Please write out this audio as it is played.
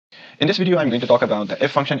In this video, I'm going to talk about the if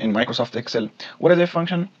function in Microsoft Excel. What is if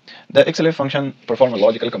function? The Excel if function performs a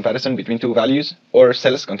logical comparison between two values or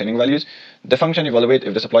cells containing values. The function evaluates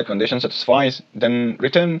if the supplied condition satisfies, then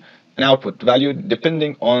return an output value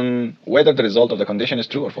depending on whether the result of the condition is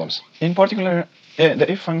true or false. In particular,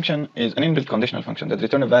 the if function is an inbuilt conditional function that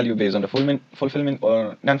returns a value based on the fulfillment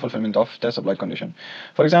or non-fulfillment of the supplied condition.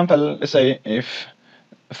 For example, let's say if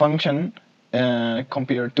function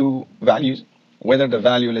compare two values, whether the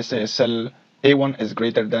value, let's say cell A1 is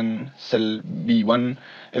greater than cell B1.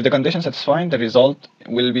 If the condition satisfied, the result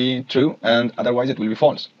will be true, and otherwise it will be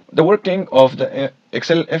false. The working of the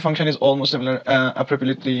Excel if function is almost similar,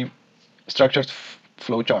 appropriately structured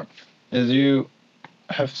flowchart, as you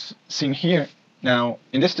have seen here. Now,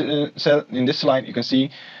 in this slide, you can see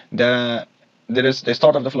there is the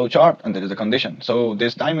start of the flowchart and there is the condition. So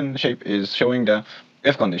this diamond shape is showing the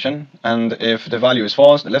if condition, and if the value is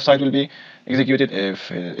false, the left side will be executed. If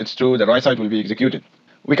it's true, the right side will be executed.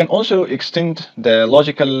 We can also extend the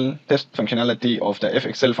logical test functionality of the if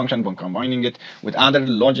Excel function by combining it with other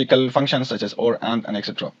logical functions such as or, and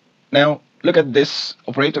etc. Now, look at these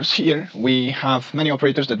operators here. We have many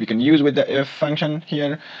operators that we can use with the if function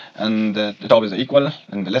here, and the top is the equal,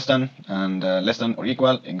 and the less than, and less than or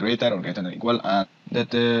equal, and greater or greater than equal, and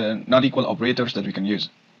that not equal operators that we can use.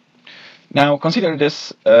 Now consider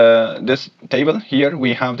this this table here.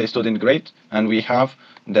 We have the student grade and we have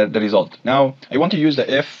the result. Now I want to use the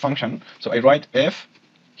if function, so I write if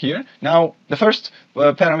here. Now the first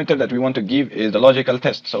parameter that we want to give is the logical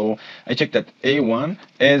test. So I check that A1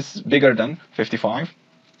 is bigger than 55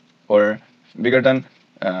 or bigger than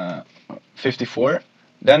 54.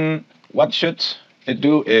 Then what should it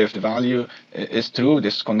do if the value is true,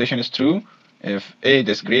 this condition is true? If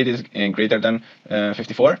this grade is greater than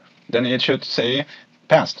 54, then it should say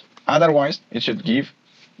passed. Otherwise, it should give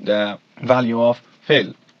the value of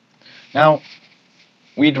fail. Now,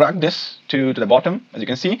 we drag this to the bottom. As you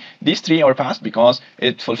can see, these three are passed because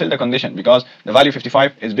it fulfilled the condition, because the value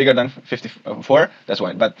 55 is bigger than 54, that's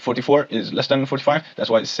why. But 44 is less than 45, that's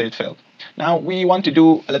why it said it failed. Now, we want to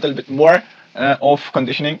do a little bit more of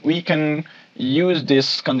conditioning. We can use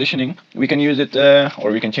this conditioning. We can use it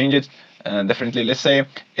or we can change it differently. Let's say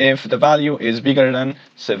if the value is bigger than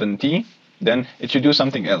 70, then it should do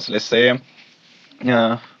something else. Let's say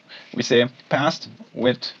we say passed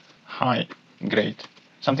with high grade,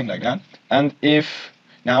 something like that. And if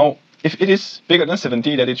it is bigger than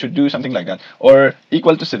 70, that it should do something like that, or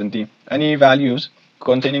equal to 70. Any values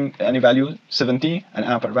containing any value 70 and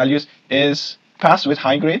upper values is passed with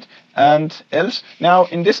high grade. And else, now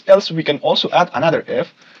in this else we can also add another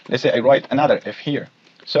if. Let's say I write another if here.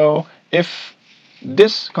 So if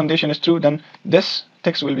this condition is true, then this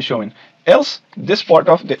text will be shown. Else, this part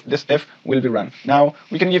of this if will be run. Now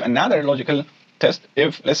we can give another logical test.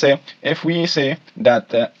 If, let's say, if we say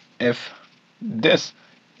that if this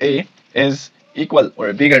A is equal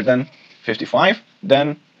or bigger than 55,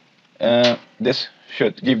 then this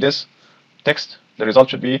should give this text. The result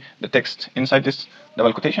should be the text inside this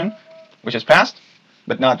double quotation, which is passed,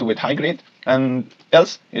 but not with high grade. And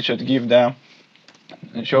else, it should give the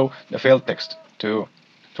show the failed text to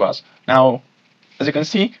us. Now, as you can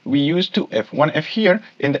see, we use two if. One if here.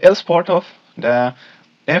 In the else part of the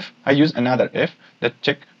if, I use another if that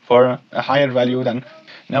check for a higher value than.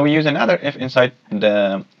 Now we use another if inside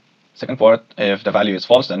the second part. If the value is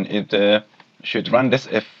false, then it should run this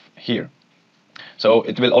if here. So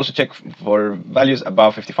it will also check for values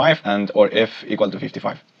above 55 and or if equal to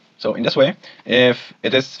 55. So in this way, if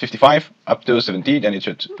it is 55 up to 70, then it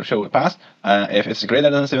should show pass. If it's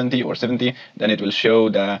greater than 70 or 70, then it will show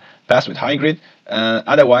the pass with high grade.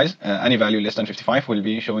 Otherwise, any value less than 55 will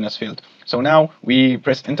be shown as failed. So now we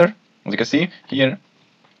press enter. As you can see here,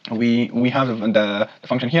 we have the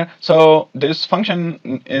function here. So this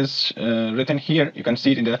function is written here. You can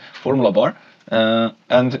see it in the formula bar,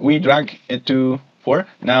 and we drag it to 4.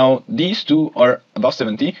 Now these two are above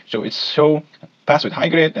 70, so it's show pass with high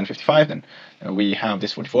grade, then 55, then we have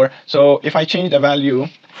this 44. So if I change the value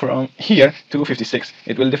from here to 56,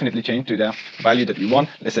 it will definitely change to the value that we want.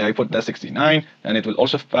 Let's say I put the 69, and it will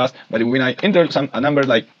also pass. But when I enter a number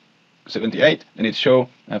like 78, then it show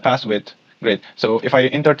pass with grade. So if I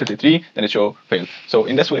enter 33, then it show fail. So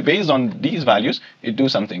in this way, based on these values, it do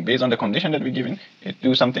something. Based on the condition that we given, it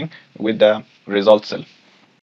do something with the result cell.